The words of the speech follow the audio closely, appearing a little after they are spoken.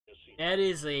It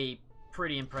is a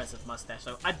pretty impressive mustache,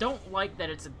 though. I don't like that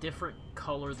it's a different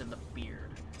color than the beard.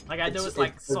 Like, I know it's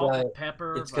like salt and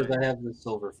pepper, It's because I have the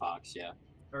silver fox, yeah.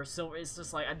 Or silver. It's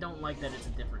just like, I don't like that it's a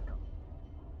different color.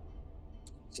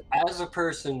 As a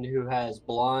person who has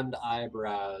blonde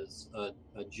eyebrows,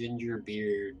 a ginger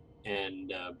beard,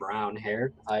 and brown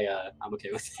hair, I'm okay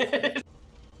with it.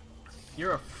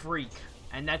 You're a freak,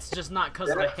 and that's just not because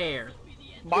of the hair.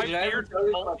 My beard's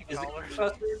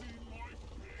multicolored.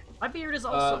 My beard is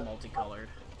also multicolored.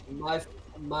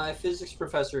 My physics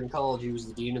professor in college, he was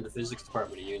the dean of the physics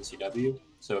department at UNCW,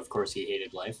 so of course he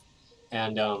hated life.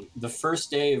 And the first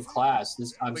day of class,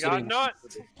 I'm sitting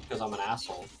because I'm an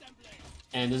asshole.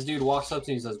 And this dude walks up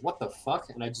to me and says, "What the fuck?"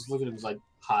 And I just look at him and like,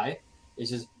 "Hi." He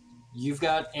says, "You've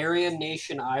got Aryan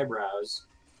Nation eyebrows,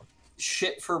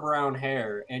 shit for brown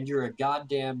hair, and you're a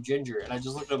goddamn ginger." And I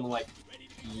just looked at him like,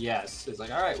 "Yes." It's like,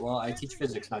 "All right, well, I teach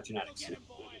physics, not genetics."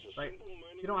 Like,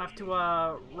 you don't have to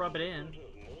rub it in.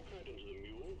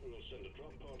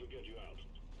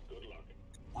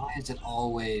 Why is it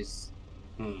always?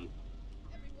 Give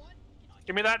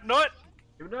me that nut!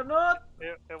 Give me that nut!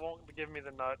 It won't give me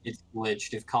the nut. It's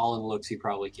glitched. If Colin looks, he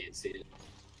probably can't see it.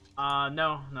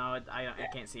 No, I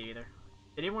can't see it either.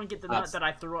 Did anyone get the nut that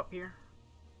I threw up here?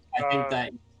 I think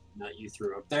that nut you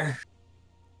threw up there.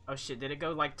 Oh shit, did it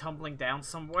go like tumbling down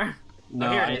somewhere? No,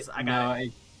 oh, here it is. I got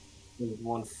it. There was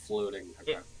one floating.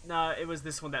 Okay. No, it was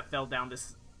this one that fell down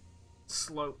this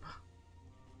slope.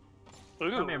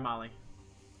 Ooh. Come here, Molly.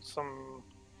 Some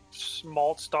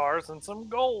small stars and some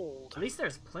gold. At least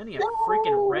there's plenty of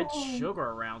freaking red sugar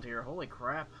around here. Holy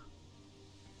crap.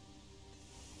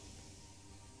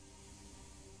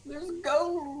 There's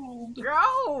gold!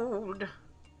 Gold!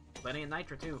 Plenty of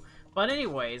nitro, too. But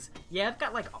anyways, yeah, I've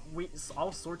got, like,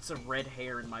 all sorts of red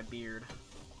hair in my beard.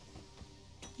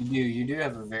 You do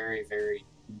have a very, very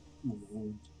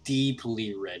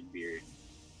deeply red beard.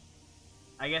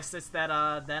 I guess it's that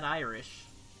Irish.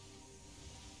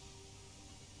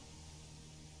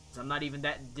 I'm not even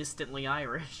that distantly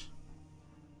Irish.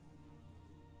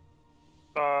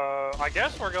 I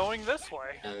guess we're going this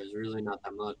way. Yeah, there's really not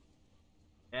that much.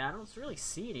 Yeah, I don't really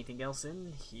see anything else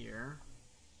in here.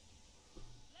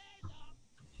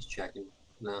 Just checking.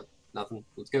 No, nothing.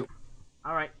 Let's go.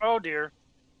 Alright. Oh dear.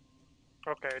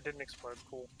 Okay, it didn't explode.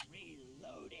 Cool.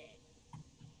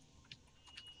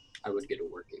 I would get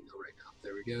it working though right now.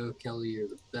 There we go. Kelly, you're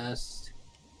the best.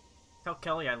 Tell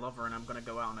Kelly I love her and I'm gonna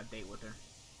go out on a date with her.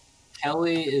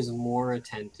 Kelly is more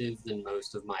attentive than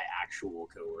most of my actual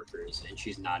coworkers, and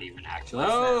she's not even actually.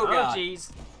 Oh, God!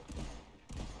 Jeez!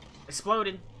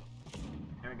 Exploded.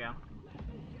 There we go.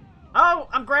 Oh,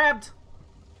 I'm grabbed.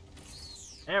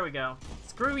 There we go.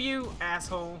 Screw you,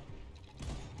 asshole.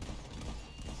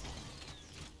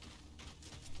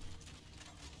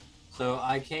 So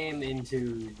I came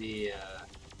into the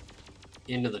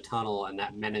tunnel, and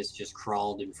that menace just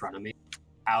crawled in front of me,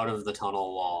 out of the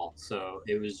tunnel wall. So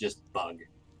it was just bug.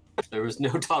 There was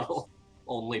no tunnel,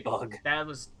 only bug. That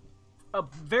was a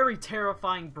very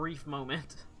terrifying brief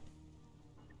moment.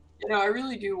 You know, I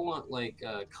really do want like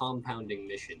compounding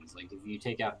missions. Like if you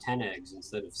take out 10 eggs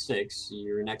instead of 6,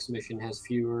 your next mission has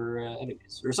fewer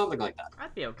enemies, or something like that.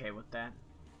 I'd be okay with that.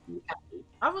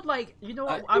 I would like, you know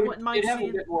what, I It'd wouldn't mind have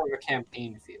seeing a bit more of a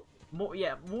campaign feel.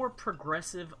 more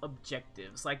progressive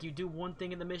objectives. Like you do one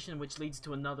thing in the mission, which leads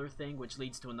to another thing, which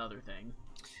leads to another thing.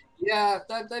 Yeah,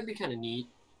 that'd be kind of neat.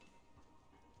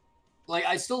 Like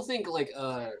I still think like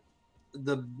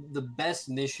the best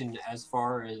mission as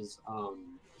far as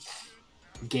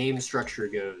game structure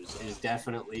goes is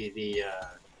definitely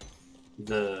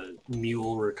the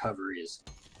mule recoveries.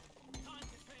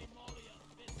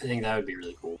 I think that would be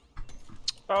really cool.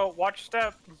 Oh, watch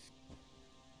step.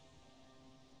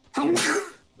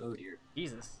 Oh dear.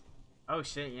 Jesus. Oh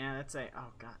shit, yeah, that's a...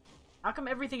 Oh god. How come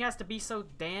everything has to be so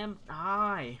damn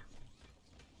high?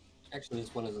 Actually,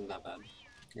 this one isn't that bad.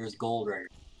 There's gold right here.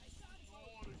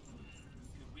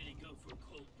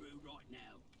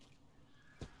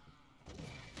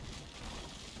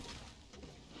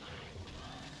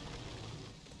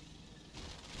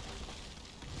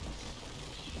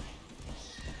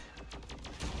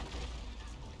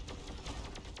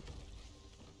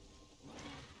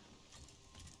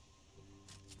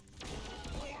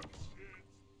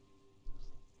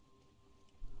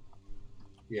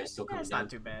 Yeah, still coming It's down. not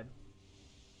too bad.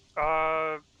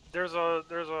 There's a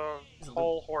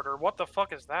hole hoarder. What the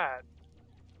fuck is that?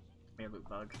 Maybe a loot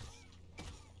bug.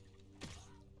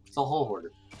 It's a hole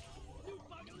hoarder.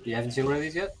 You haven't seen one of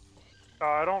these yet?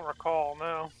 I don't recall,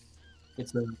 no.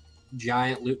 It's a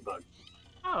giant loot bug.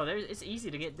 Oh, it's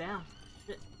easy to get down.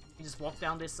 You just walk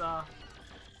down this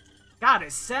God,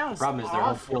 it sounds The problem is they're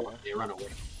awful. hard to kill, they run away.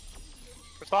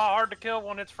 It's not hard to kill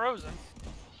when it's frozen.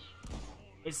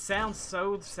 It sounds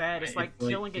so sad. It's like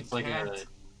killing a cat.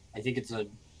 I think it's a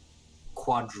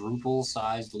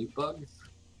quadruple-sized loot bug.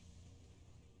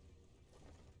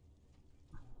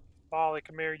 Molly,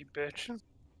 come here, you bitch.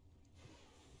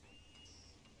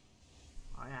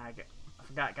 Oh yeah, I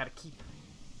forgot. Gotta keep.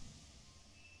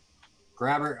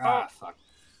 Grab her. Ah, fuck.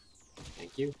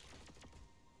 Thank you.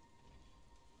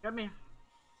 Come here.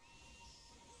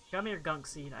 Come here, gunk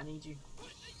seed. I need you.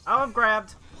 Oh, I'm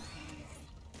grabbed.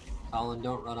 Colin,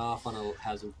 don't run off on a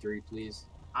hazard 3, please.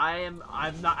 I'm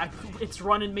not. It's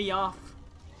running me off.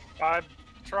 I'm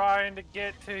trying to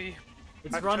get to you.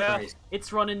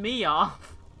 It's running me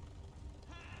off.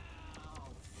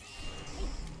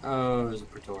 Oh, there's a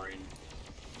Praetorian.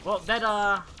 Well, that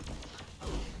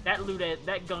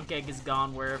gunk egg is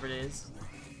gone wherever it is.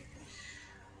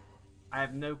 I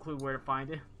have no clue where to find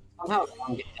it. Somehow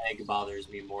gunk egg bothers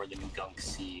me more than gunk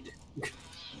seed.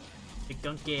 The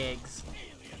gunk eggs.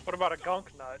 What about a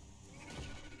gunk nut?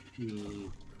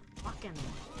 Fucking.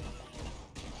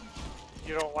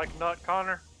 You don't like nut,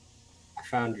 Connor? I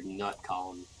found your nut,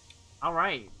 Colin.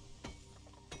 Alright.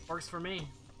 Works for me.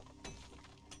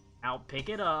 I'll pick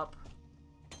it up.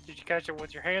 Did you catch it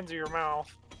with your hands or your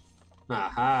mouth?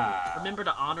 Aha! Remember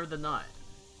to honor the nut.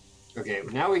 Okay,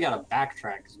 but now we gotta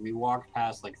backtrack because we walked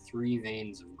past like 3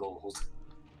 veins of gold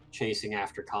chasing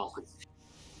after Colin.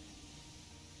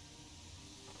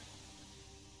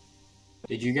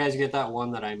 Did you guys get that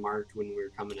one that I marked when we were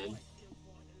coming in?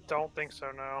 Don't think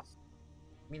so, no.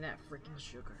 Give me that freaking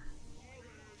sugar.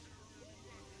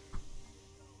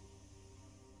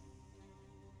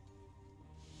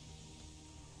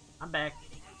 I'm back.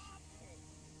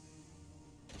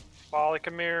 Molly,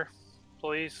 come here,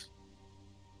 please.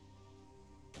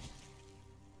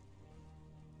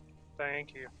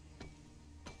 Thank you.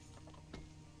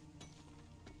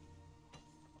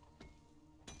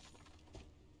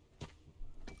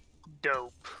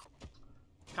 Dope.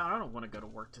 God, I don't want to go to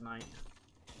work tonight.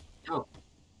 No.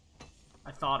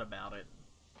 I thought about it.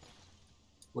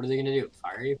 What are they gonna do?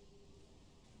 Fire you?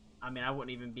 I mean, I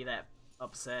wouldn't even be that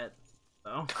upset,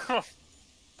 though.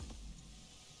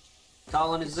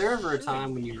 Colin, is there ever a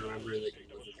time when you remember that you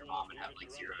live with your mom and have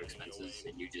like 0 expenses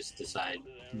and you just decide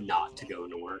not to go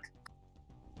into work?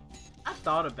 I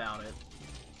thought about it.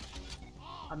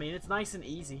 I mean, it's nice and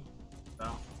easy, so.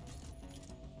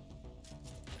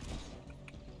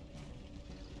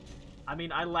 I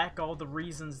mean, I lack all the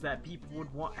reasons that people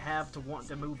would have to want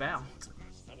to move out.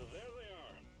 And there they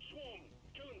are. Swarm,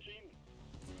 killing team.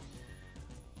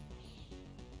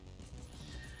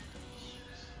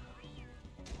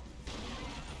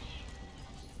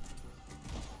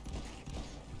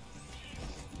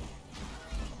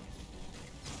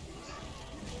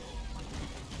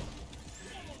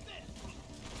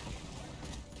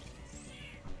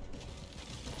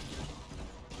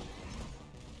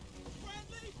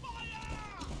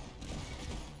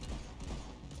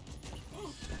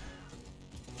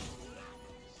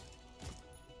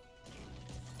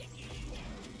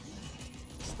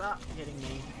 Stop hitting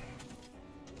me.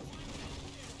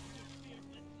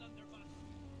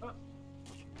 Oh.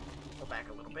 Go back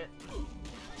a little bit.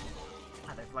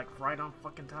 Ah, they're like right on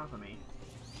fucking top of me.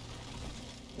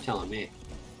 You're telling me.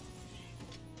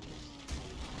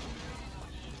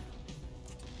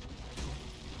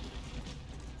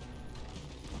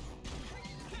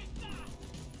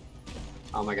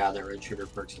 Oh my god, that red sugar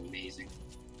perk's amazing.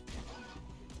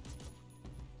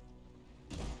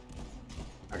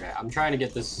 Okay, I'm trying to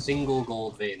get this single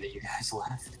gold vein that you guys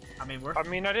left. I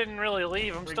mean, I didn't really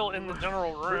leave. I'm still in the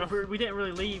general room. We didn't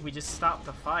really leave. We just stopped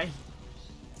the fight.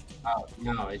 Oh,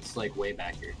 no, it's like way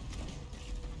back here.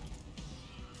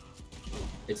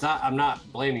 It's not, I'm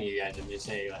not blaming you guys, I'm just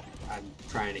saying that I'm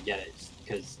trying to get it,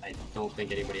 because I don't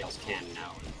think anybody else can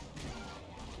now.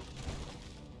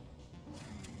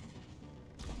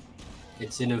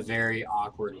 It's in a very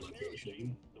awkward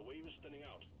location. The wave is thinning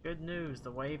out. Good news,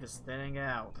 the wave is thinning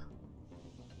out.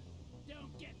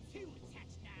 Don't get too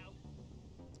attached now.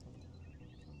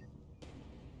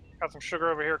 Got some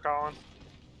sugar over here, Colin.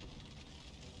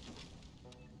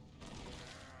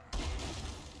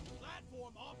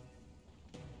 Platform up.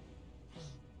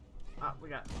 Ah, we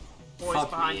got boys Fuck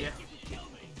behind me. you. Kill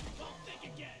me. Don't think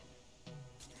again.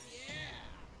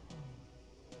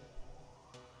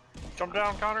 Jump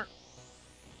down, Connor.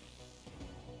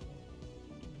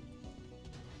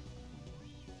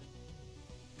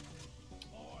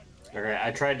 Okay,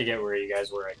 I tried to get where you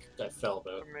guys were, I fell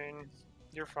though. I mean,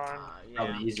 you're fine. Yeah,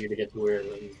 Probably easier to get to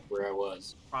where I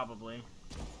was. probably.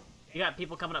 You got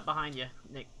people coming up behind you,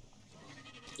 Nick.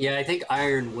 Yeah, I think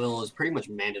Iron Will is pretty much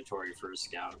mandatory for a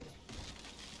scout.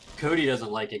 Cody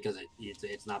doesn't like it because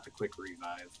it's not the quick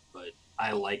revive, but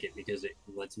I like it because it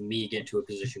lets me get to a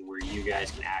position where you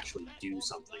guys can actually do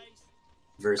something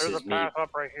versus There's a me. path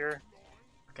up right here.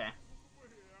 Okay.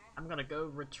 I'm gonna go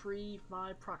retrieve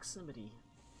my proximity.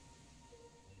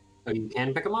 Oh, you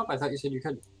can pick them up? I thought you said you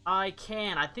could. I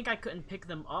can. I think I couldn't pick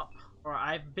them up, or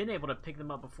I've been able to pick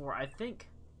them up before. I think.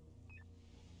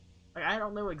 Like, I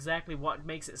don't know exactly what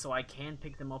makes it so I can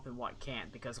pick them up and what can't,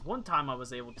 because one time I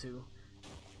was able to.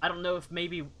 I don't know if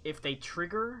maybe if they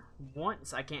trigger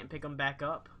once, I can't pick them back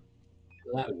up.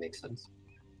 Well, that would make sense.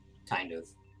 Kind of.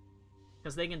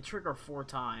 Because they can trigger 4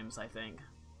 times, I think.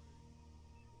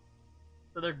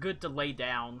 So they're good to lay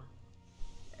down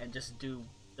and just do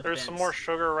defense. There's some more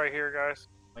sugar right here, guys.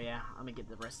 Oh yeah, let me get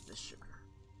the rest of this sugar.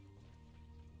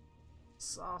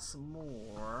 Saw some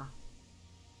more.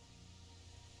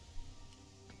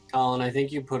 Colin, I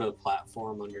think you put a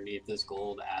platform underneath this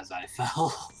gold as I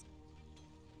fell.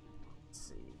 Let's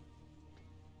see.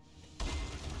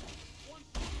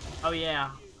 Oh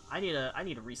yeah, I need a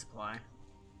resupply.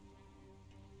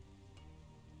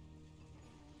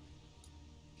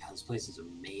 God, this place is a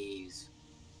maze.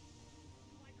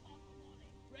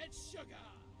 Red sugar.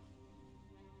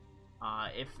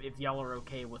 If y'all are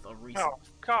okay with a resupply. Oh,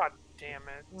 god damn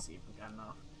it. Let's see if we got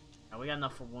enough. Yeah, we got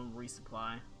enough for 1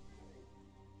 resupply.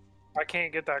 I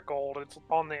can't get that gold. It's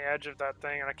on the edge of that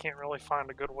thing, and I can't really find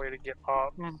a good way to get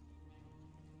up. Come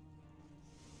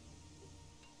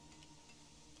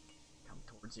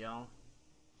towards y'all.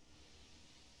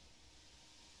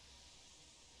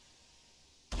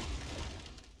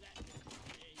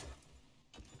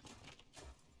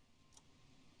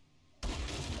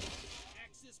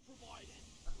 Access provided.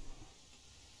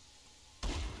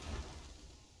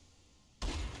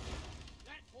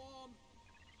 Platform.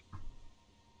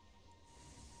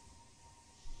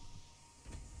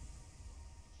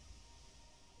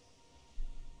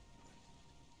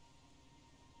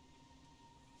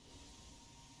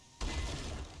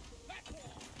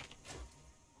 Platform.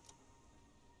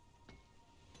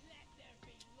 Let there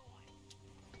be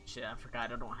light. Shit, I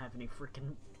forgot I don't have any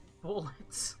freaking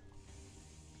bullets.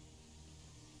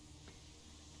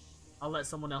 I'll let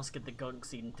someone else get the gunk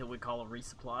seed until we call a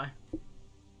resupply.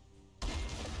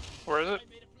 Where is it? I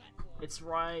made a platform. It's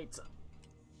right.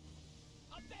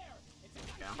 Up there. It's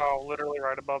a Yeah, Oh, literally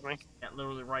right above me. yeah,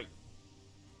 literally right.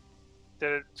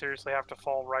 Did it seriously have to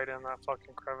fall right in that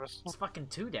fucking crevice? It's fucking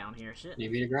 2 down here. Shit.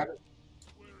 Need me to grab it?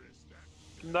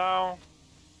 No.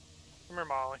 Come here,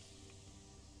 Molly.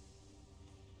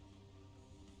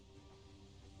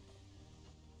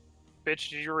 Bitch,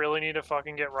 do you really need to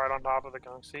fucking get right on top of the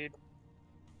gunk seed?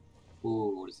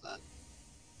 Ooh, what is that?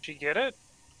 Did she get it?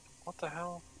 What the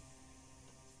hell?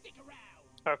 stick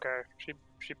around. Okay,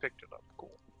 she picked it up.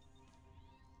 Cool.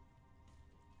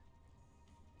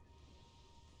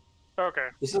 Okay,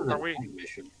 This is a are we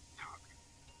mission.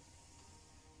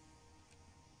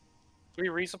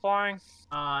 resupplying?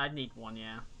 I need 1,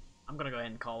 yeah. I'm gonna go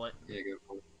ahead and call it. Yeah, go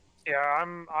for it. Yeah,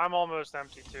 I'm almost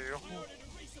empty too. Order to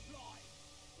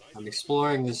resupply. I'm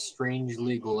exploring this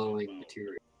strangely glowing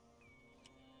material.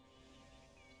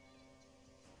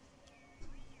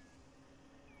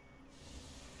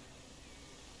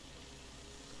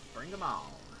 Bring them on.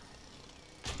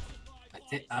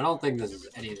 I don't think this is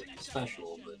anything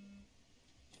special, but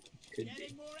could be.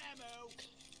 Getting more ammo.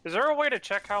 Is there a way to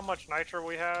check how much nitro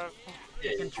we have?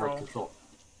 Yeah, Control. control.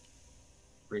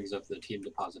 Brings up the team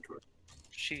depository.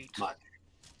 Sheet. Much.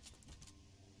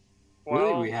 Well,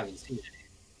 Really, we haven't seen any.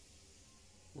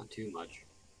 Not too much.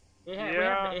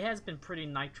 Yeah. It has been pretty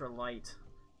nitro light.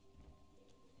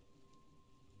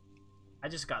 I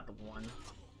just got the 1.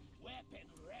 Weapon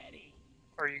ready.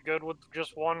 are you good with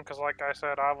just one? Because like I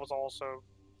said, I was also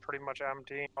pretty much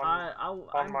empty.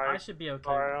 I should be okay.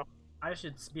 bio. I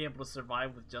should be able to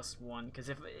survive with just 1, because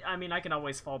if I mean I can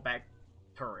always fall back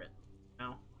turret, you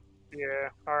know? Yeah.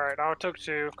 All right. I took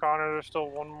 2. Connor, there's still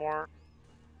 1 more.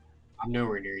 I'm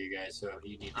nowhere near you guys, so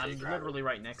you need to I'm grab literally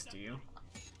right next to you.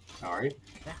 it. Alright.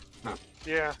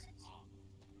 Yeah.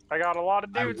 I got a lot of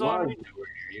I dudes was on nowhere me.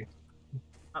 near you.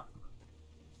 Oh.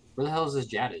 Where the hell is this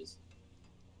Jadis?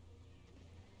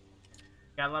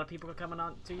 Got a lot of people coming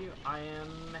on to you. I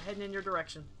am heading in your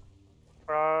direction.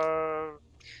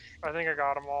 I think I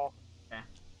got them all. Okay.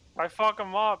 I fuck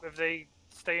them up if they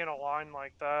stay in a line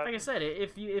like that. Like I said,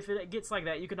 if it gets like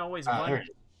that, you can always there run it is.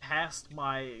 past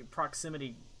my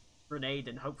proximity grenade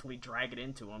and hopefully drag it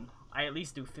into them. I at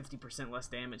least do 50% less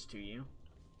damage to you.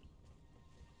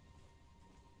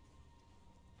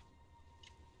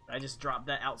 I just dropped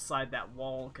that outside that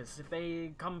wall because if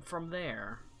they come from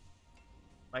there,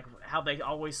 Like how they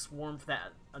always swarm for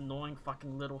that annoying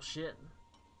fucking little shit.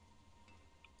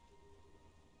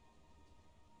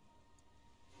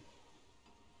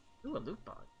 Ooh, a loot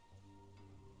bug.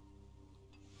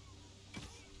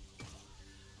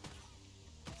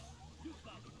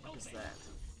 What is that?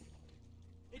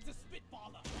 It's a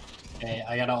spitballer. Hey,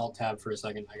 I gotta alt tab for a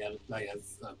second. I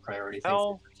have priority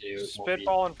Hell, things to do.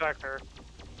 spitball infector.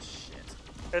 Shit.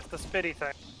 It's the spitty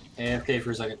thing. AFK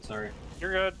for a second, sorry.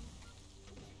 You're good.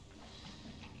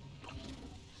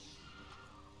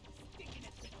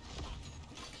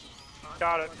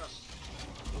 Got it.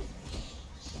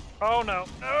 Oh no.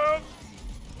 No!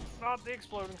 Not the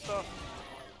exploding stuff.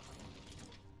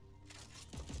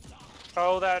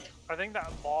 Oh, I think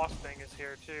that boss thing is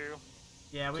here too.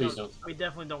 Yeah, we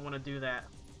definitely don't want to do that.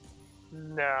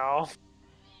 No.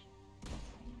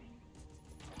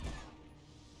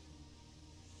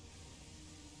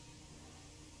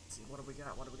 Let's see, what do we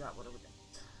got? What do we got? What do we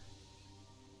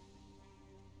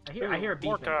got? I hear a beeping.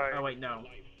 Mordecai. Oh wait, no.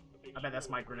 I bet that's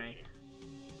my grenade.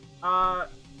 Why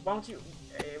don't you?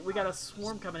 We got a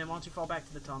swarm coming in. Why don't you fall back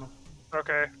to the tunnel?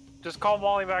 Okay. Just call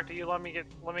Wally back to you. Let me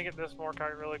get this Mordecai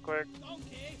really quick.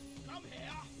 Donkey, come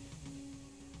here.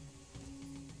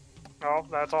 Oh,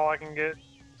 that's all I can get.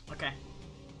 Okay.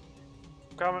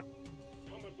 Coming.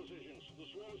 Combat positions. The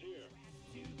swarm's here.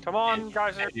 Come on,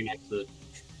 guys. Standing next to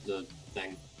the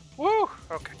thing. Woo!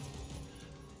 Okay.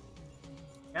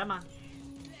 Come on.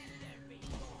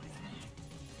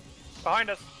 Behind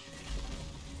us.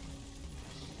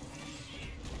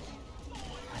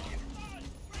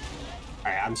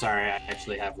 Alright, I'm sorry. I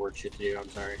actually have work shit to do. I'm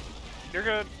sorry. You're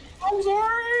good. I'm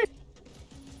sorry!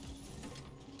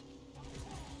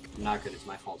 I'm not good. It's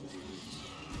my fault.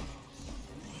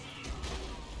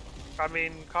 I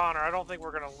mean, Connor, I don't think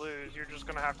we're gonna lose. You're just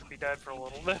gonna have to be dead for a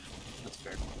little bit. That's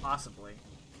fair. Possibly.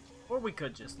 Or we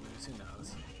could just lose. Who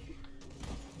knows?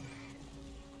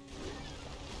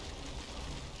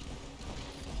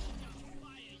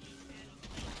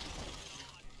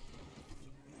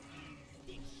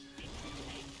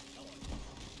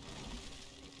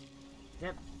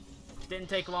 Yep. Didn't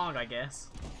take long, I guess.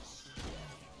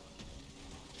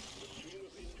 The stream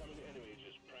of incoming enemies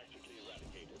is practically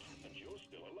eradicated, and you're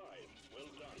still alive. Well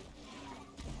done.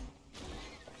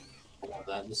 I love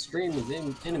that. The stream of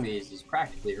enemies is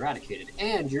practically eradicated,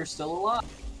 and you're still alive.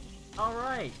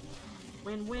 Alright.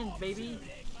 Win-win, baby.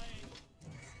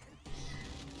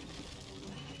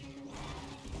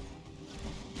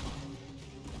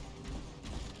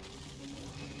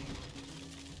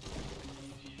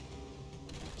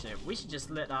 Shit, we should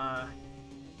just let,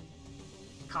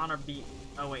 Connor beat...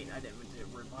 Oh wait, I didn't mean to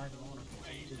revive him on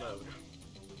him. Load.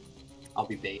 I'll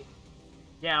be bait.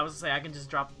 Yeah, I was gonna say, I can just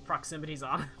drop proximities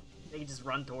on him. They can just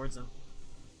run towards him.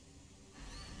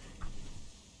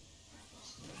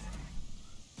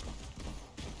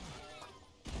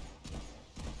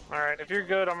 Alright, if you're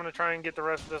good, I'm gonna try and get the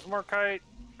rest of this Morkite,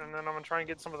 and then I'm gonna try and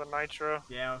get some of the Nitro.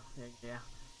 Yeah.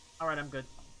 Alright, I'm good.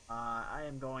 I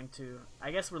am going to...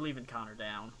 I guess we're leaving Connor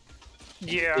down.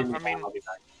 Yeah, I mean, I'll be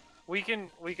back. we can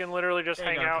literally just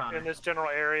There you hang go, out Connor. in this general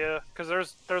area, because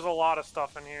there's a lot of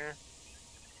stuff in here.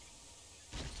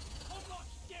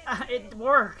 It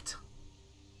worked!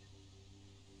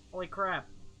 Holy crap.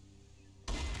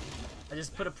 I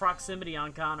just put a proximity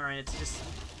on Connor and it's just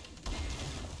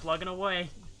plugging away.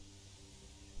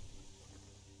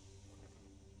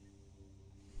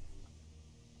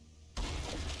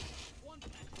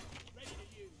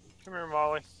 Come here,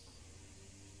 Molly.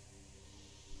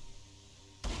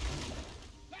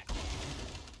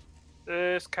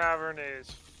 This cavern is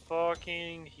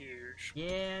fucking huge.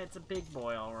 Yeah, it's a big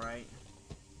boy, alright.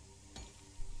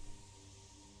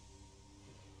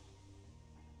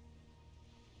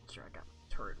 Sure, I got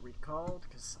my turret recalled,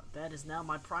 because that is now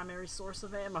my primary source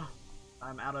of ammo.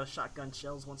 I'm out of shotgun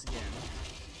shells once again.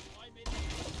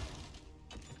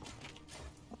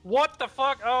 What the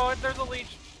fuck? Oh, there's a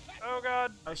leech. Oh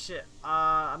god. Oh shit,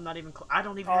 I'm not even I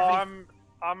don't even Oh, have any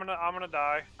I'm gonna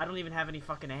die. I don't even have any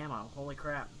fucking ammo. Holy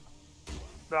crap.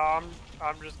 No,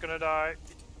 I'm just gonna die.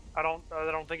 I don't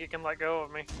think it can let go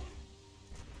of me.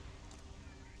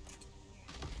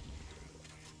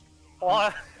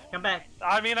 What? Come back.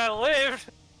 I mean, I lived.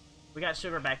 We got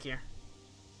sugar back here.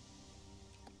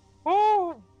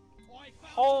 Woo!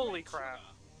 Holy crap.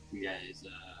 You guys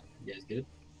good?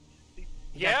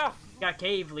 Yeah. Got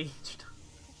cave leached.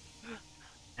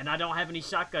 And I don't have any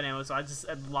shotgun ammo, so I just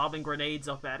am lobbing grenades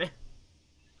up at it.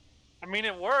 I mean,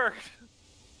 it worked.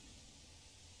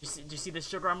 Did you see the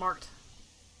sugar I marked?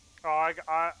 Oh,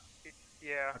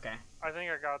 yeah. Okay. I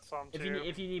think I got some too.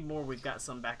 If you need more, we've got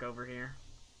some back over here.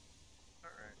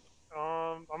 Alright.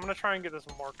 I'm gonna try and get this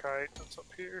Morkite that's up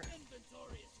here.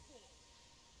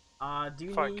 Do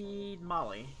you need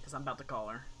Molly? Because I'm about to call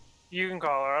her. You can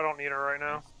call her. I don't need her right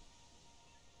now.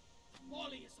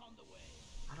 Molly is on the way.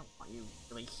 I don't want you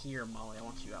really here, Molly. I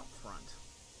want you out front.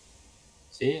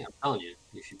 See, I'm telling you,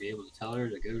 you should be able to tell her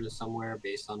to go to somewhere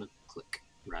based on a click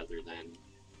rather than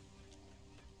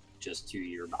just to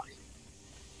your body.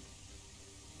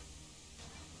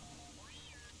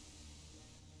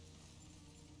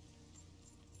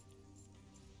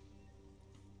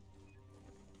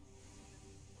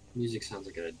 Music sounds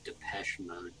like a Depeche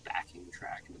Mode backing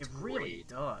track, and it's It really great.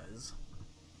 does.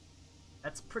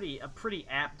 That's a pretty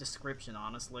apt description,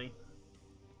 honestly.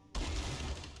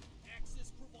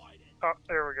 Access provided. Oh,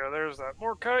 there we go. There's that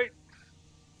Morkite.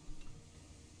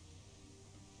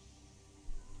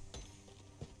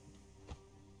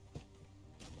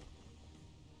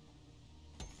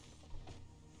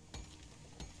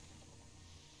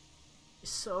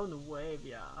 So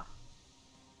nuevia.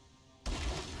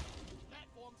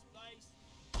 Platforms placed.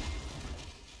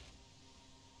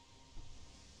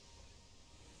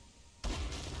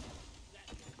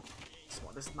 Just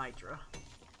want this Nitra.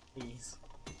 Please.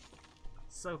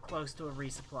 So close to a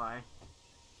resupply.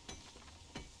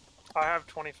 I have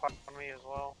 25 on me as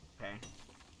well. Okay.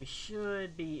 We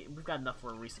should be... We've got enough for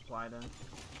a resupply then.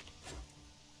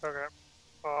 Okay.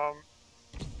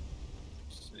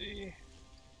 Let's see.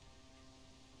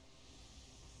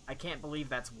 I can't believe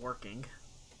that's working.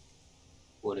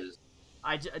 What is?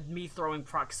 Me throwing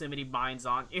proximity mines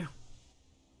on you.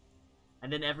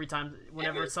 And then every time,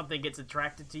 whenever something gets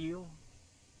attracted to you...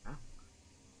 Huh?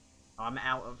 Oh, I'm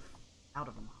out of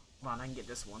them. Hold on, I can get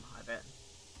this one, I bet.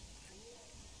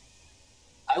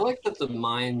 I like that the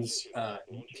mines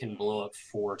can blow up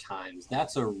 4 times.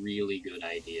 That's a really good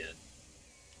idea.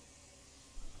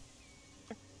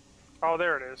 Oh,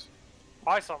 there it is.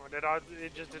 I summoned it.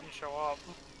 It just didn't show up.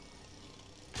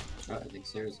 Oh, I think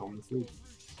Sarah's home with food.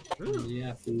 Ooh.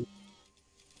 Yeah, food.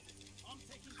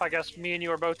 I guess me and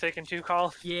you are both taking 2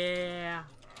 calls. Yeah.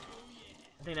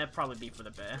 I think that'd probably be for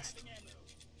the best.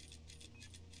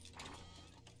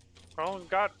 Well, we've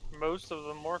got most of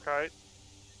the Morkite.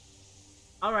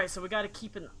 Alright, so we gotta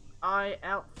keep an eye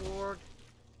out for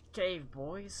cave,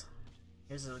 boys.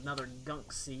 Here's another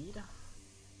gunk seed.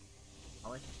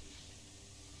 Ollie.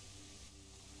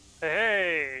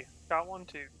 Hey, got one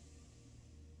too.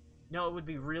 You know, it would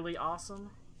be really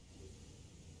awesome.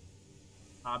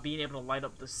 Being able to light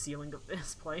up the ceiling of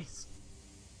this place.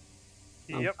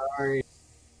 Yep. I'm sorry.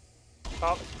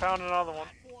 Oh, found another one.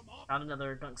 Platform up. Found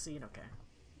another gunk seed? Okay.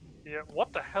 Yeah,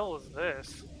 what the hell is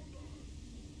this?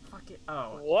 Fuck it.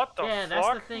 Oh. What the Yeah, fuck?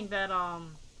 that's the thing that,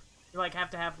 you, like, have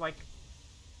to have, like...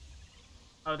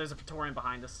 Oh, there's a Praetorian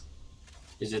behind us.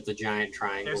 Is it the giant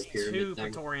triangle There's pyramid 2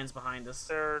 thing? Praetorians behind us.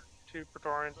 There are 2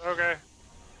 Praetorians. Okay.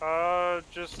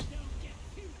 Just...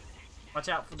 Watch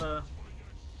out for the...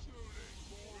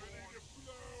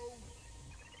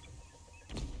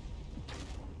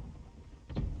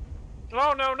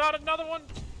 Oh no, not another one!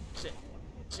 Shit.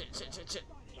 Shit.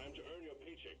 Time to earn your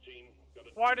paycheck, team. Got a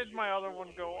Why did my other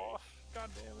one go off? God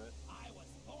damn it. I was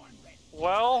born ready.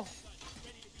 Well...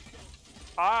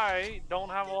 I don't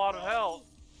have a lot of health.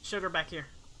 Sugar back here.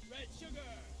 Red sugar.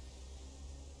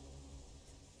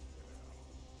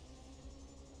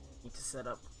 Need to set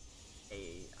up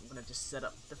a... I'm gonna just set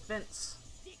up the fence.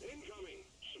 incoming.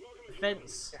 Smoke 'em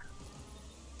Fence.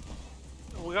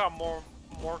 We got more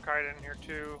Morkite in here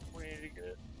too. We need to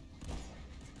get...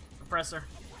 Suppressor.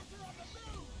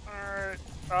 Alright.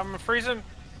 I'm freezing.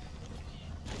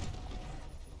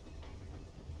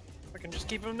 I can just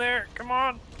keep him there. Come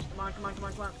on. Come on.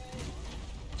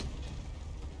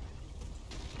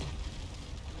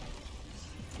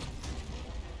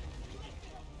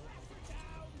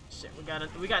 Shit,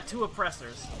 we got 2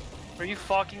 oppressors. Are you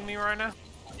fucking me right now?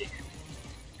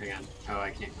 Hang on. Oh,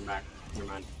 I can't come back. Never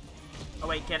mind. Oh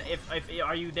wait, if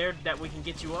are you there that we can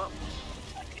get you up?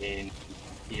 And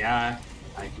yeah,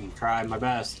 I can try my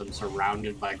best. I'm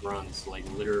surrounded by grunts, like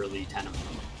literally 10 of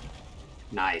them.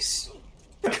 Nice.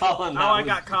 Colin, Oh, I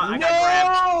got caught. I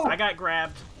got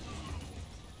grabbed.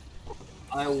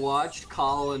 I watched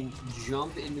Colin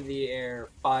jump into the air,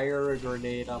 fire a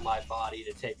grenade on my body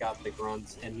to take out the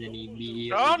grunts, and then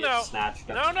immediately get snatched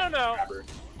up. No. Grabber.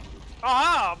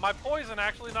 Aha! My poison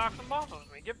actually knocks him off of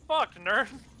me. Get fucked, nerd.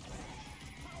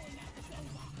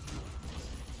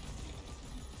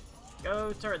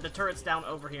 Go turret. The turret's down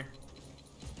over here.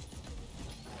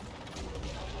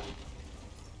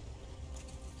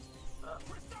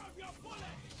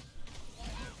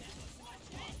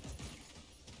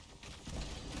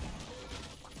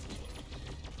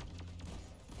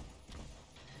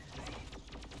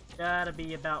 Gotta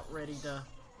be about ready to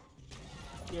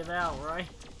give out, right?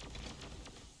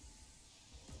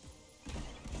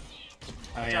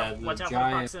 Oh yeah, Watch the out for the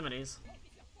giant, proximities.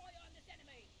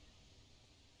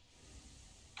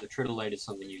 the tritolite is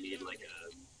something you need like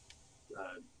a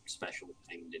special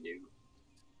thing to do.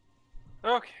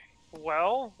 Okay.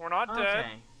 Well, we're not dead. Okay.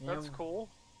 Yeah, That's cool.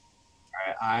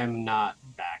 Alright, I'm not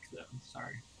back though.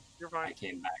 Sorry. You're I fine.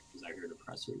 came back because I heard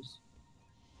oppressors.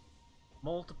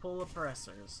 multiple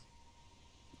oppressors.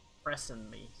 Pressing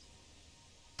me.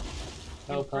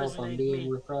 Help, help, I'm Impersonate being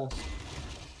me. repressed.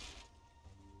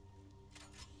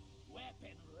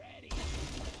 Weapon ready.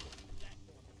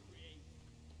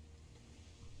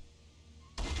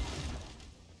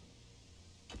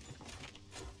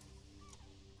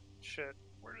 Shit.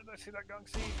 Where did I see that gunk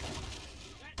seed?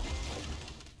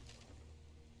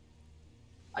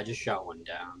 I just shot one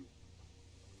down.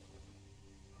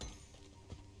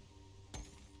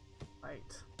 Right.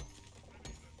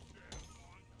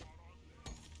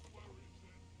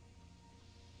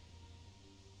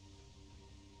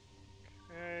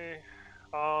 Okay.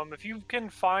 If you can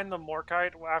find the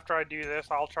Morkite after I do this,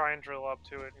 I'll try and drill up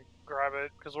to it and grab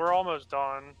it, because we're almost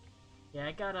done. Yeah,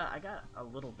 I got a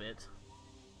little bit.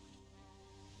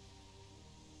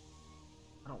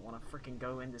 I don't want to freaking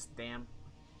go in this damn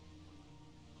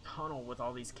tunnel with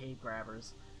all these cave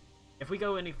grabbers. If we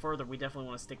go any further, we definitely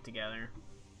want to stick together.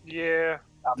 Yeah.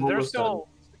 I'm almost done.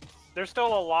 There's still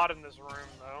a lot in this room,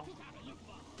 though.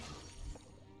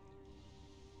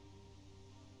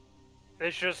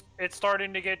 It's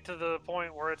starting to get to the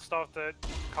point where it's stuff that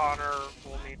Connor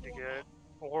will need to get,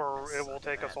 or it will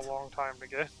take us a long time to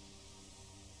get.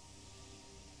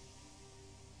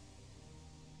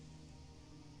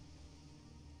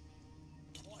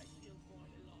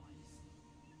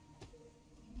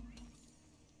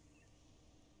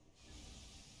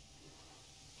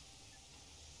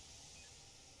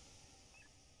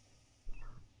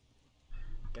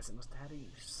 Guess it must have had a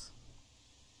use.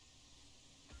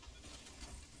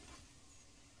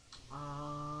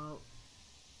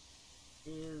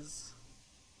 Is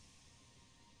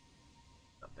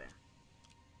up there.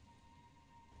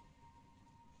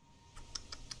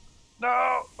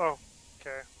 No! Oh,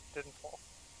 okay. Didn't fall.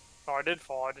 Oh, I did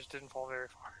fall. I just didn't fall very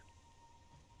far.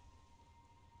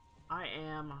 I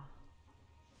am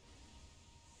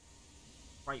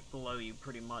right below you,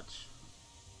 pretty much.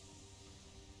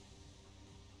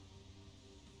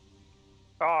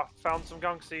 Ah, found some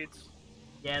gunk seeds.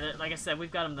 Yeah, like I said, we've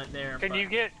got them there. Can you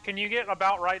get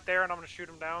about right there, and I'm gonna shoot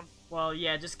him down? Well,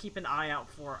 yeah, just keep an eye out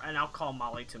for, and I'll call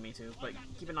Molly to me too. But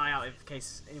keep an eye out in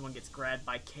case anyone gets grabbed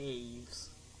by caves.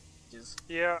 Just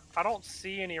Yeah, I don't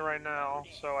see any right now,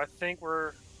 so I think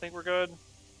we're good.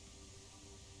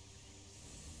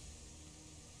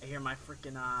 I hear my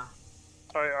freaking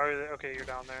Okay, you're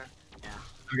down there.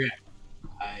 yeah.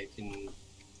 I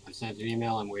sent an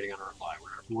email. I'm waiting on a reply.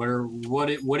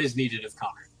 What is needed of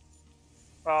Connor?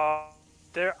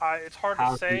 It's hard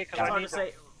to say because I need to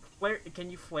say.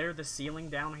 Can you flare the ceiling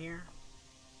down here?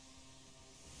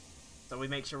 So we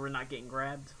make sure we're not getting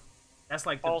grabbed. That's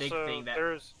like the also, big thing that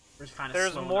there's kind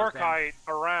of Morkite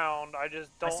around. I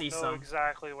just don't know some.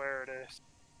 exactly where it is.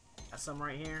 Got some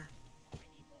right here.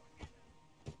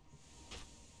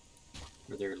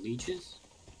 Are there leeches?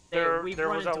 There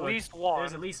was at least one.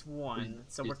 There's at least one.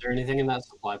 So is there anything in that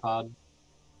supply pod?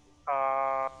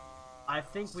 I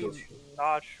think we.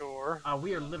 Not sure.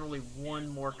 We are literally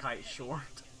one Morkite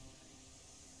short.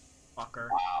 Fucker.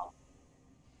 Wow.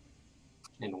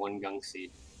 And one gunk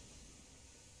seed.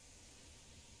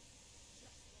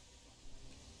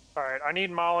 Alright, I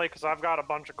need Molly because I've got a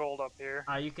bunch of gold up here.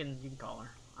 You can call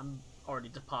her. I'm already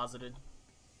deposited.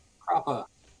 Crappa.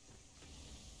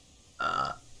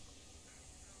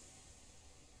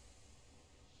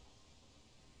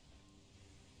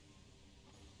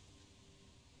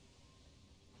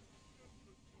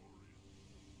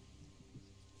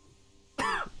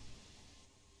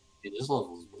 Dude, this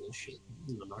level is bullshit.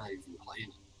 I don't know how you've been playing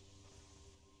it.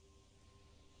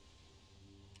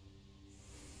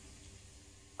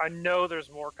 I know there's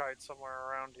Morkite somewhere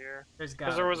around here.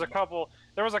 Because there was a couple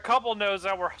nodes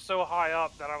that were so high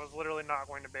up that I was literally not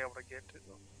going to be able to get to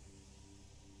them.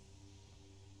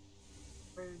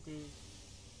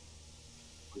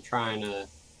 I'm trying to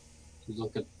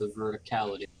look at the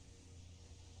verticality.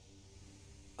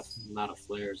 Not a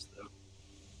flares though.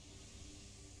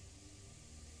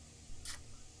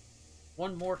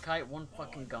 One Morkite, one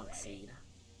fucking gunk seed.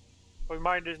 We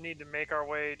might just need to make our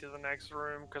way to the next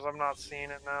room because I'm not seeing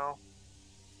it now.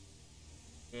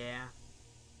 Yeah.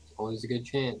 It's always a good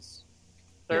chance.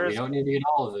 Yeah, we don't need to get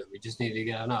all of it. We just need to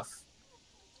get enough.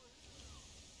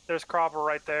 There's Cropper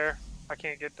right there. I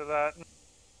can't get to that.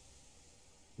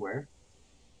 Where?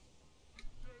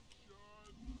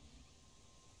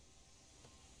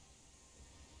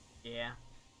 Yeah.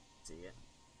 See it.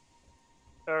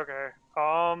 Okay.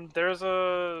 There's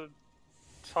a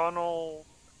tunnel.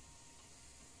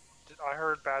 I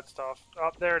heard bad stuff. Oh,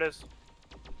 there it is.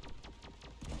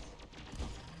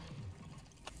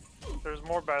 There's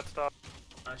more bad stuff.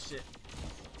 Oh shit.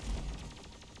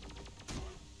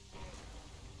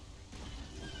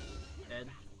 Dead.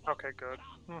 Okay, good.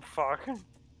 Fuck.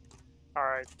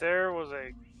 Alright,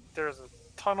 there's a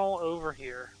tunnel over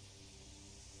here.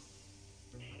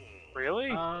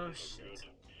 Really? Oh shit.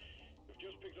 We've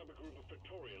just picked up a group of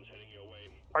Praetorians heading your way.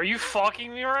 Are you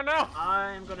fucking me right now?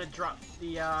 I'm gonna drop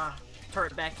the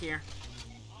turret back here.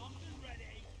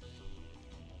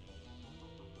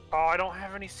 Oh, I don't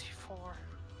have any C4.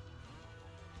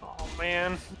 Oh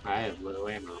man. I have little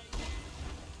ammo.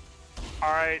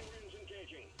 Alright.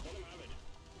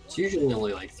 It's usually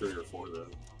only like 3 or 4 though.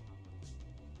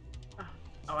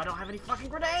 Oh, I don't have any fucking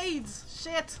grenades!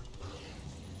 Shit!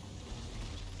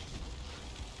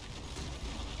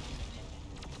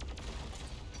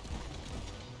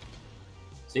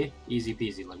 See? Easy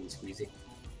peasy lemon squeezy.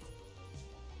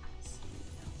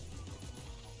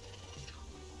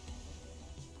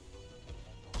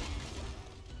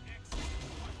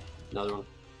 Another one.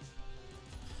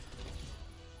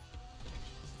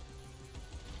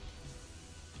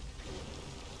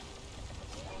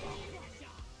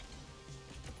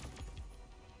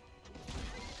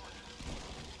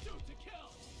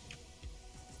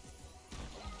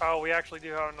 Oh, we actually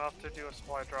do have enough to do a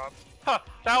supply drop. Huh,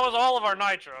 that was all of our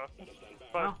nitro.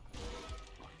 But, Well,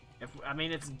 I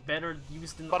mean, it's better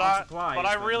used in but on I supplies. but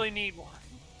I really need one.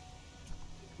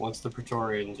 Once the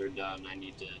Praetorians are done, I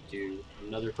need to do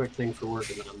another quick thing for work,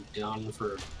 and then I'm done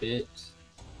for a bit.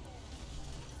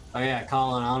 Oh yeah,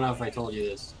 Colin, I don't know if I told you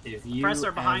this. If you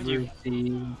Oppressor behind ever you. see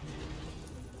an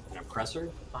oppressor,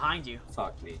 Behind you.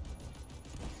 fuck me.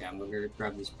 Okay, I'm gonna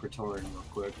grab this Praetorian real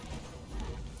quick.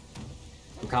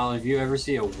 And Colin, if you ever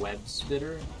see a web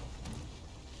spitter,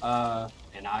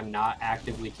 and I'm not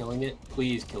actively killing it,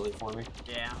 please kill it for me.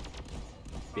 Yeah.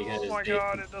 Because Oh my it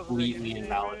God, it doesn't make completely any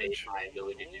invalidates damage. my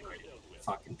ability to do any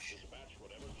fucking shit.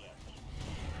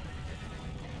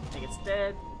 I think it's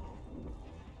dead.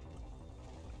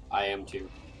 I am too.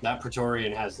 That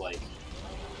Praetorian has like,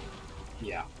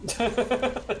 yeah.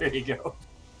 There you go.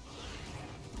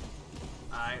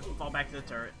 Alright, fall back to the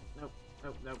turret. Nope,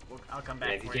 nope, nope. I'll come Yeah,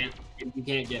 back for you. if you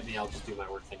can't get me, I'll just do my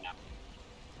work thing now.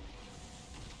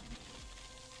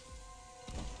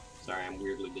 Sorry, I'm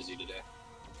weirdly busy today.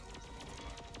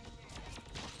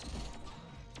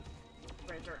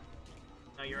 Right turret.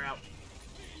 No, you're out.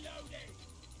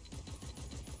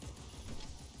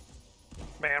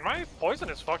 Man, my poison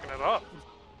is fucking it up.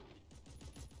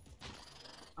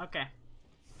 Okay.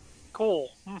 Cool.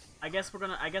 I guess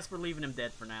we're leaving him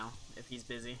dead for now, if he's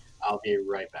busy. I'll be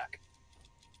right back.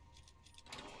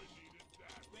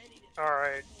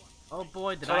 Alright. Oh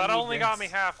boy, did So I that need only got me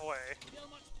this. halfway.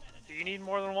 Do you need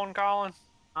more than one, Colin?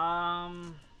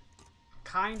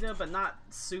 Kinda, but not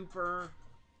super.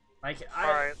 Like,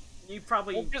 Alright. you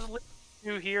probably... We'll just leave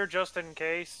you here just in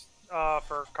case,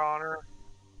 for Connor.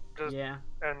 Just, Yeah.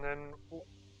 And then,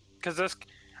 because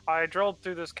I drilled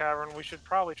through this cavern, we should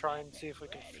probably try and see if we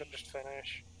can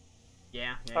finish.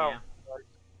 Yeah, yeah, Oh. yeah.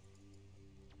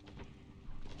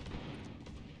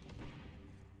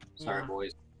 Sorry, Yeah.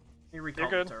 boys. Let me recall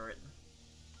the good. turret.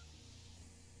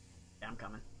 Yeah, I'm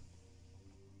coming.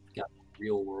 Got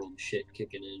real world shit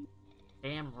kicking in.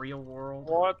 Damn real world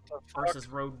What the fuck? versus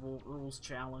rules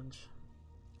challenge.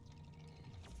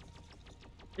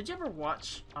 Did you ever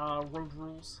watch Road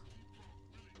Rules?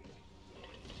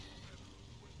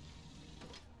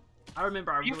 I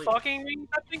remember I Are you really... fucking me?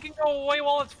 That thing can go away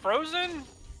while it's frozen?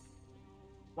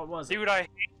 What was it? Dude, I hate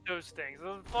those things.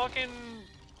 Those fucking...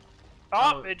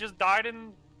 Oh, Oh. it just died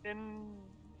in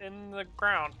the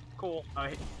ground. Cool. Oh,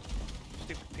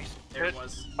 Stupid piece of there it shit.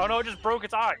 was. Oh no, it just broke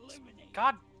its eyes.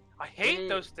 God, I hate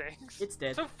those things. It's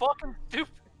dead. So fucking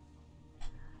stupid.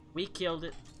 We killed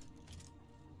it.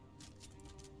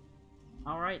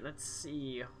 Alright, let's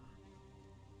see.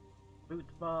 Boot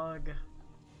bug. Go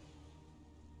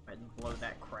ahead and blow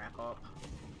that crap up.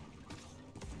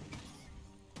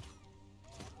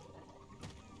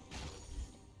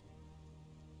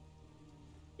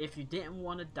 If you didn't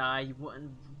want to die, you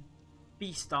wouldn't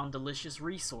feast on delicious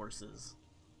resources.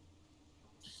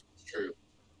 It's true.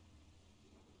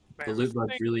 Man, The loot this bugs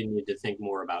thing- really need to think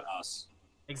more about us,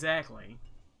 Exactly.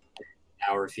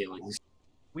 our feelings.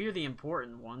 We're the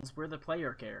important ones. We're the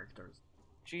player characters.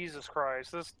 Jesus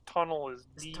Christ, this tunnel is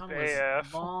This deep tunnel AF.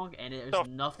 is long and there's The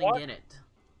nothing what? in it.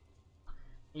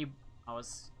 I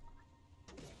was.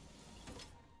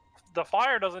 The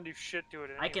fire doesn't do shit to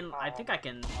it. I think I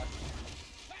can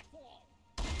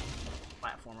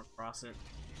platform across it.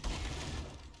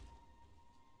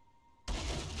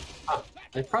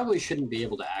 I probably shouldn't be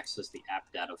able to access the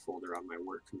app data folder on my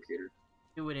work computer.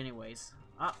 Do it anyways.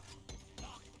 Ah,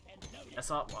 that's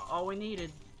all we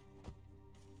needed.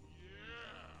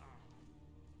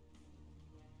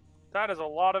 That is a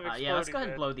lot of exploding. Yeah, let's go ahead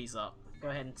and bit. blow these up. Go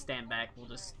ahead and stand back. We'll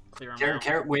just clear them out.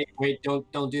 Carrot, wait,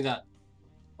 don't do that.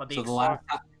 What, So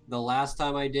the last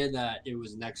time I did that, it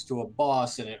was next to a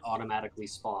boss and it automatically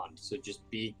spawned. So just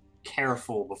be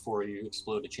careful before you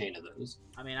explode a chain of those.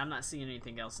 I mean, I'm not seeing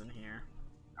anything else in here.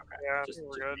 Okay. Yeah, just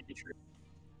we're good. making sure.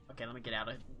 Okay, let me get out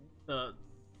of the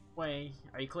way.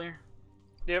 Are you clear?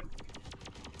 Yep.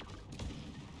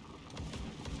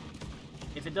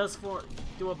 If it does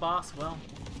do a boss, well,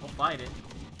 we'll fight it.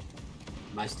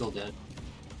 Am I still dead?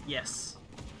 Yes.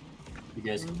 You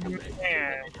guys can come back.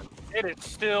 Man, it is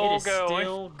still It is going.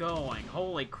 still going.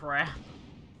 Holy crap.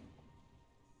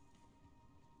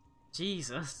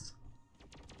 Jesus.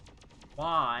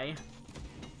 Why?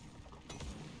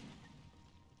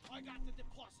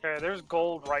 Okay, there's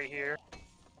gold right here.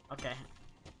 Okay.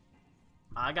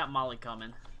 I got Molly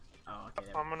coming. Oh, okay.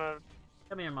 There. I'm gonna.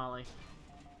 Come here, Molly.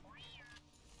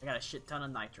 I got a shit ton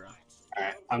of nitro.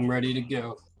 Alright, I'm ready to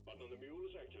go. Button on the mule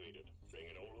is activated. Bring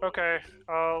it all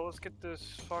Okay, let's get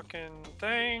this fucking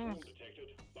thing. detected.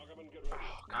 Lock up and get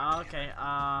ready. Okay,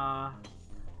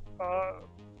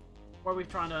 where are we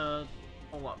trying to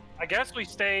pull up? I guess we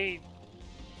stay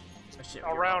Oh, shit,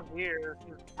 we're around up. here.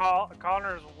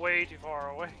 Connor's way too far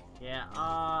away. Yeah,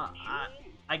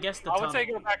 I guess the I tunnel. would say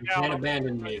go back You down. can't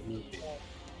abandon me.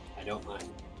 I don't mind.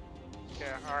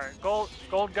 Yeah, alright.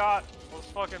 Gold got. Let's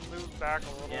fucking move back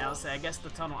a little. Yeah, I'll say, I guess the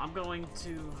tunnel. I'm going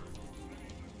to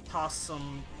toss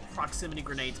some proximity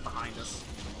grenades behind us.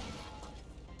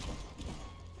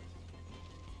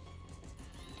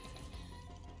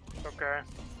 Okay.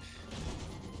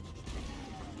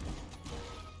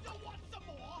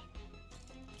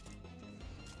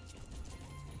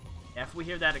 Yeah, if we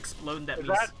hear that exploding, that Is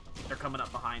means that- they're coming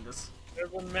up behind us.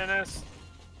 There's a menace.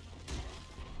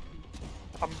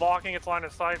 I'm blocking its line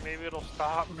of sight. Maybe it'll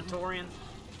stop. Praetorian.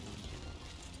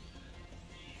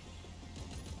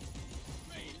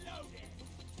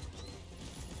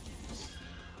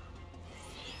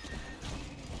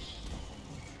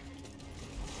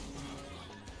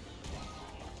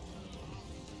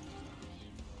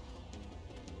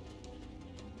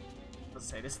 Let's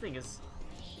say this thing is.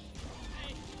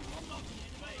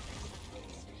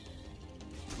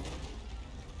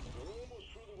 We're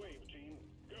almost through the wave, team.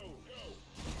 Go, go.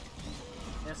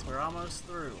 Yes, we're almost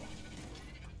through.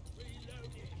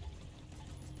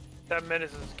 That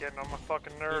menace is getting on my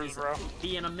fucking It nerves, is bro.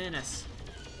 being a menace.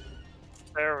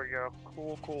 There we go.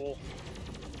 Cool, cool.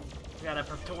 We got a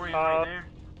Praetorian right there.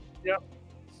 Yep.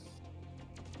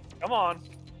 Come on.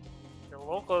 Get a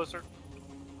little closer.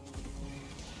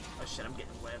 Oh shit, I'm getting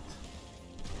webbed.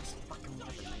 It's fucking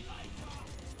webbing me.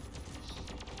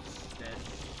 Dead.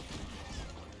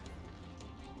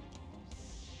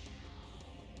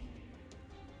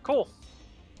 Cool.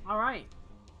 Alright.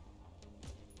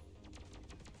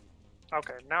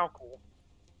 Okay, now cool.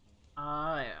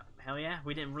 Yeah. Hell yeah.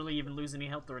 We didn't really even lose any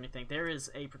health or anything. There is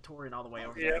a Praetorian all the way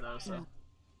over there, though, so.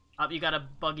 You got a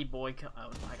buggy boy. Oh,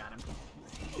 I got him.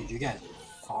 Dude, you guys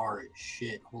are far as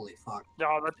shit. Holy fuck.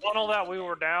 No, the tunnel that we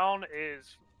were down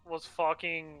was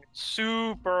fucking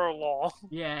super long.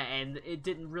 Yeah, and it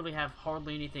didn't really have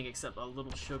hardly anything except a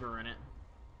little sugar in it.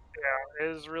 Yeah,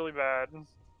 it is really bad.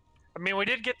 I mean, we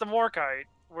did get the Morkite.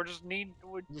 We're just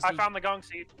I found the gunk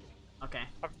seed. Okay.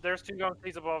 There's 2 gunk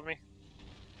seeds above me.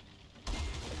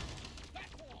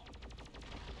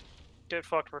 Get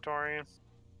fucked, Praetorian.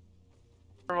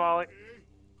 Molly.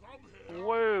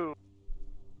 Whoa.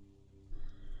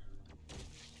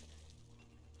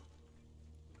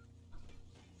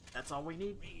 That's all we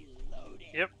need.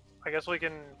 Yep. I guess we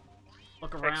can.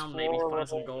 Look around, maybe Explore find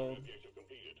some level. gold. Objective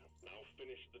completed. Now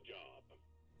finish the job.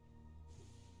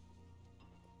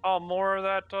 Oh, more of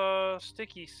that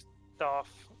sticky stuff.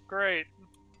 Great.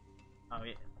 Oh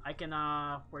yeah. I can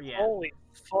where you at? Holy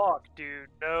fuck, dude.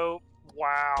 Nope.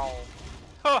 Wow.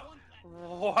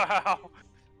 Wow.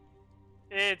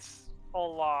 It's a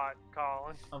lot,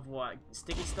 Colin. Of what?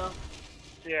 Sticky stuff?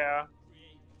 Yeah.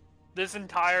 This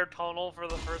entire tunnel for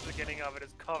the first beginning of it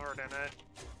is covered in it.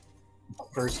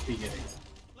 First beginning.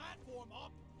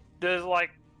 There's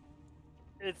like,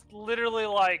 it's literally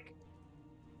like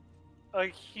a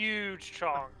huge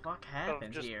chunk. What the fuck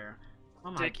happened just here?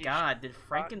 Oh my dicky god, did dude.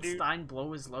 Frankenstein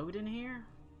blow his load in here?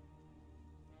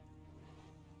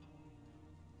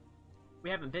 We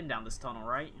haven't been down this tunnel,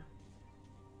 right?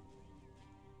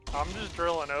 I'm just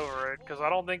drilling over it because I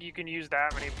don't think you can use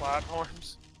that many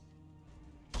platforms.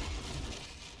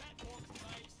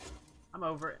 I'm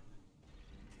over it.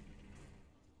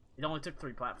 It only took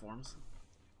 3 platforms.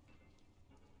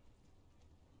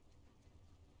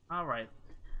 Alright.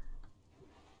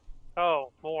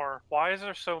 Oh, more. Why is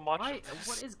there so much Why, of this?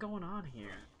 what is going on here?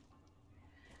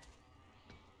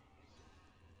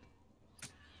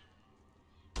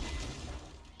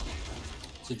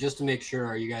 So just to make sure,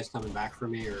 are you guys coming back for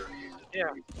me, or are you? Yeah.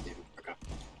 Okay.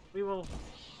 We will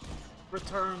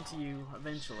return to you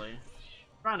eventually.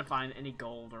 Trying to find any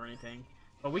gold or anything.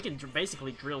 But we can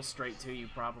basically drill straight to you,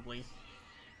 probably.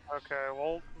 Okay,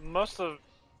 well, most of...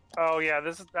 Oh yeah,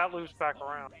 that loops back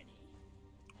around.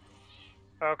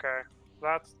 Okay,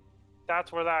 that's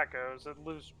where that goes. It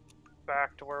loops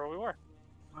back to where we were.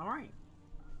 Alright.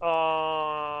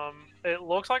 It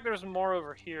looks like there's more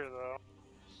over here, though.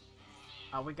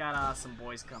 We got some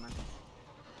boys coming.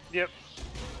 Yep.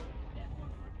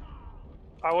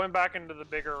 I went back into the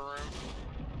bigger room.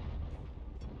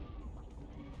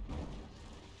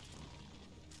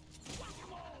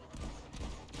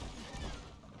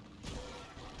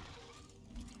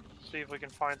 See if we can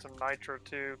find some nitro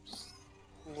tubes.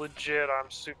 Legit, I'm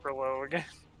super low again.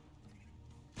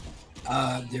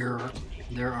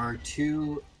 There are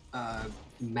 2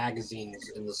 magazines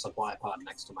in the supply pod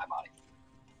next to my body.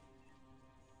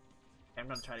 I'm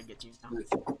gonna try to get you now.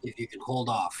 If you can hold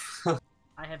off.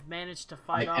 I have managed to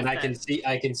fight off and I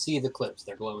that... can see the clips.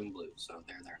 They're glowing blue, so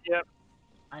they're there. Yep.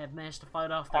 I have managed to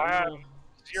fight off I that have little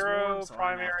 0 swarm, so I'm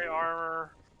primary after you.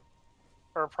 armor,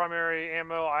 or primary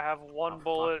ammo. I have 1 Oh, fuck.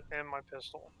 bullet in my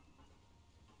pistol.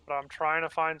 But I'm trying to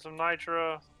find some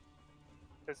nitro.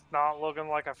 It's not looking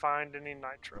like I find any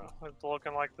nitro. It's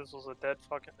looking like this was a dead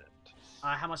fucking end.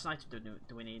 How much nitro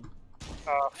do we need?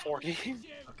 40.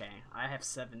 Okay, I have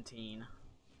 17.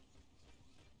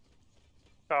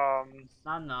 um,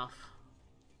 Not enough.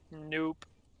 nope.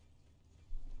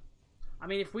 I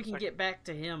mean, if we can get back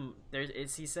to him,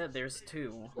 as he said, there's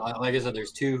 2. Like I said,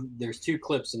 there's two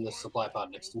clips in the supply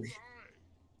pod next to me.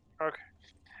 Okay.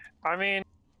 I mean,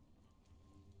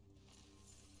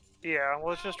 yeah,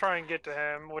 let's just try and get to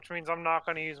him, which means I'm not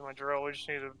going to use my drill. We just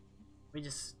need to, We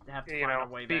just have to you find know, our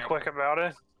way be back. quick about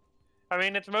it. I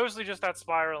mean, it's mostly just that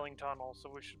spiraling tunnel, so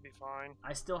we should be fine.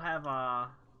 I still have,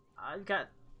 I've got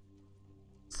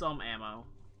some ammo.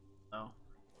 So,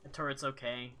 the turret's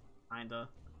okay, kinda.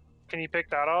 Can you pick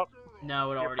that up?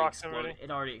 No, it Your already proximity? exploded.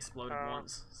 It already exploded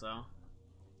once, so.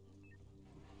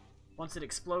 Once it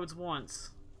explodes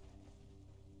once,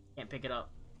 can't pick it up.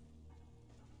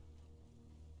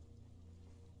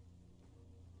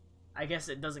 I guess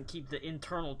it doesn't keep the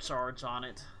internal charge on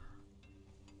it.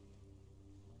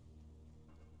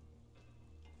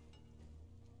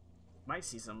 Might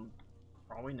see some,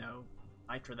 for all we know,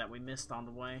 nitro that we missed on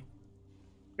the way.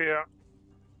 Yeah.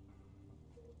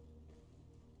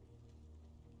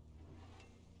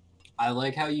 I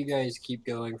like how you guys keep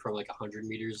going from like 100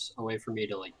 meters away from me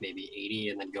to like maybe 80,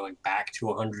 and then going back to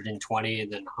 120,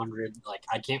 and then 100. Like,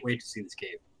 I can't wait to see this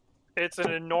cave. It's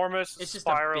an enormous It's just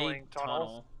spiraling a big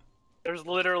tunnel. There's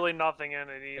literally nothing in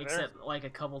it either. Except like a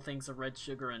couple things of red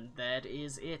sugar, and that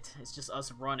is it. It's just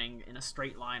us running in a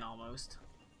straight line almost.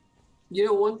 You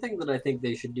know, one thing that I think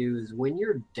they should do is when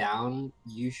you're down,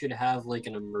 you should have like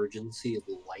an emergency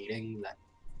lighting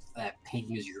that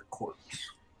pings your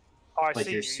corpse. Oh, I Like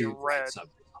see your you. suit You're red. lights up.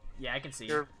 Yeah, I can see.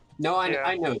 You're No, Yeah.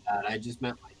 I know that. I just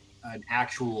meant like an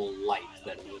actual light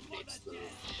that illuminates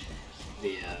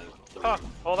the Huh.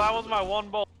 Well, that was my 1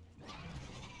 bullet.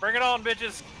 Bring it on,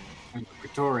 bitches.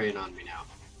 Praetorian on me now.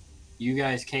 You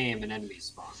guys came and enemies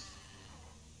spawned.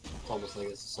 It's almost like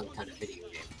this is some kind of video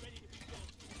game.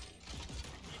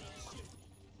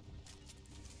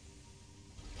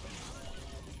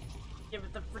 Give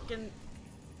it the freaking.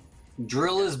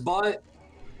 Drill his butt.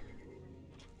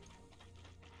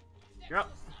 You're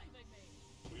up.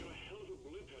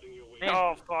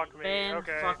 Oh, fuck me. Fan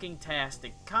Okay. fucking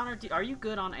tastic. Connor, are you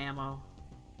good on ammo?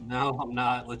 No, I'm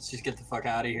not. Let's just get the fuck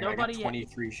out of here. Nobody I got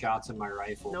 23 shots in my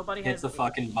rifle. Nobody Hit has the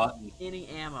fucking button. any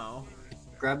ammo.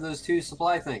 Grab those 2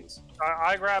 supply things.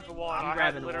 I grabbed 1. I'm I had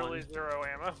grabbing literally 1. 0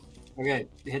 ammo. Okay,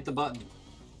 hit the button.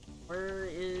 Where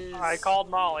is... I called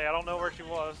Molly. I don't know where she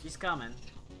was. She's coming.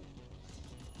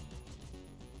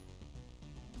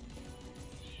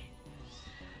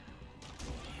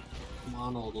 Come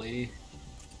on, old lady.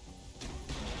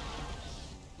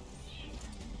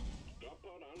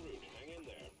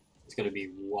 It's gonna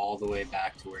be all the way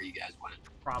back to where you guys went.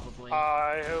 Probably.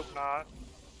 I hope not.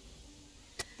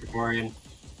 Victorian.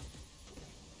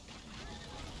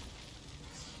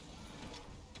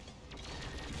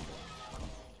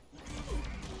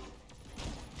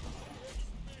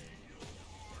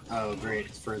 Oh, great,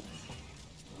 it's for...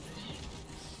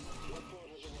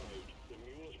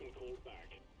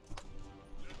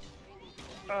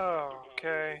 Oh,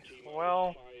 okay.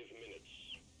 Well...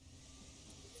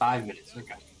 5 minutes,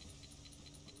 okay.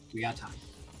 We got time.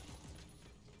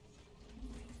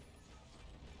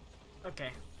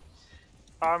 Okay.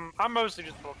 I'm mostly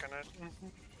just booking it.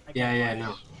 Yeah,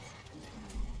 no.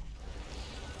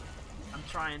 I'm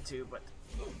trying to, but...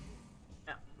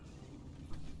 Yeah.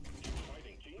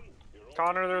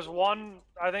 Connor, there's one...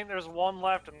 I think there's one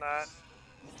left in that.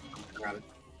 Grab it.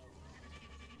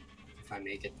 If I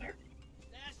make it there.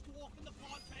 Last dwarf in the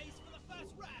pod pays for the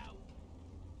first round.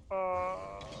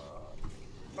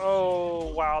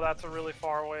 Oh, wow, that's a really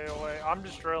far way away. I'm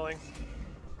just drilling.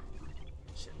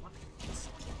 Shit, what?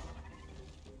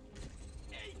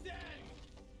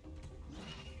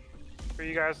 Are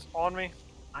you guys on me?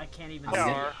 I can't even I'm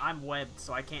see. dead. I'm webbed,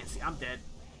 so I can't see. I'm dead.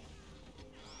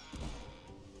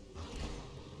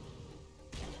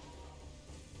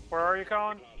 Where are you,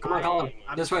 Colin? Come on, Colin.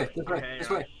 I'm- This way, this way, okay, this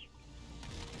yeah. way.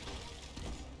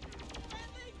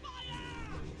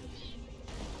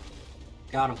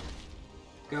 Got him.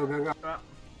 Go, go, go.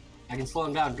 I can slow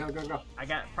him down. Go, go, go. I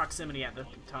got proximity at the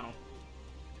tunnel.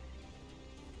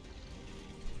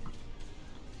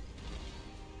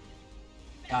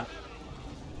 Got it.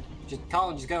 Just,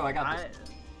 Colin, just go. I got this.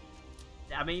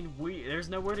 I mean, there's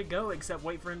nowhere to go except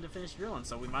wait for him to finish drilling,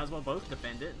 so we might as well both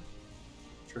defend it.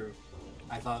 True.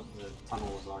 I thought the tunnel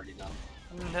was already done.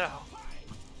 No.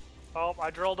 Oh, I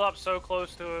drilled up so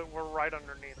close to it, we're right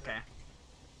underneath Okay. it.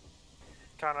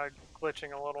 Kind of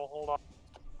glitching a little. Hold on.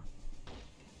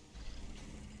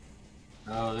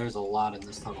 Oh, there's a lot in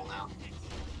this tunnel now.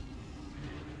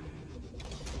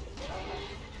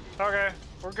 Okay,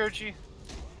 we're Gucci.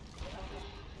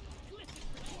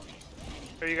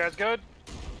 Are you guys good?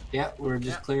 Yeah, we're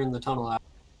just Yeah. clearing the tunnel out.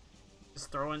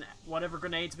 Just throwing whatever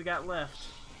grenades we got left.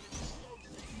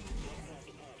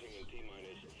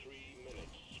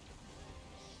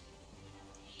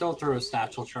 Don't throw a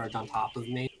satchel charge on top of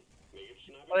me.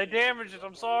 Well, they damaged it.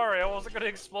 I'm sorry. I wasn't gonna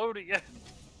explode it yet.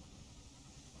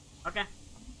 Okay.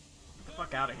 Get the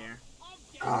fuck out of here.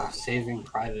 Ah, saving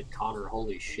Private Connor.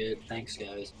 Holy shit. Thanks,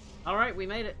 guys. Alright, we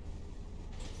made it.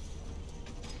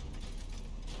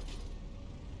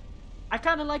 I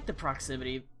kind of like the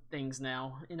proximity things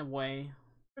now, in a way.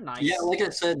 They're nice. Yeah, like I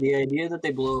said, the idea that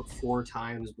they blow up 4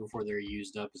 times before they're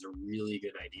used up is a really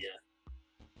good idea.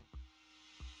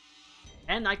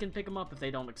 And I can pick them up if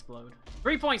they don't explode.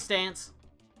 3-point stance!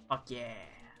 Fuck yeah.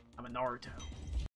 I'm a Naruto.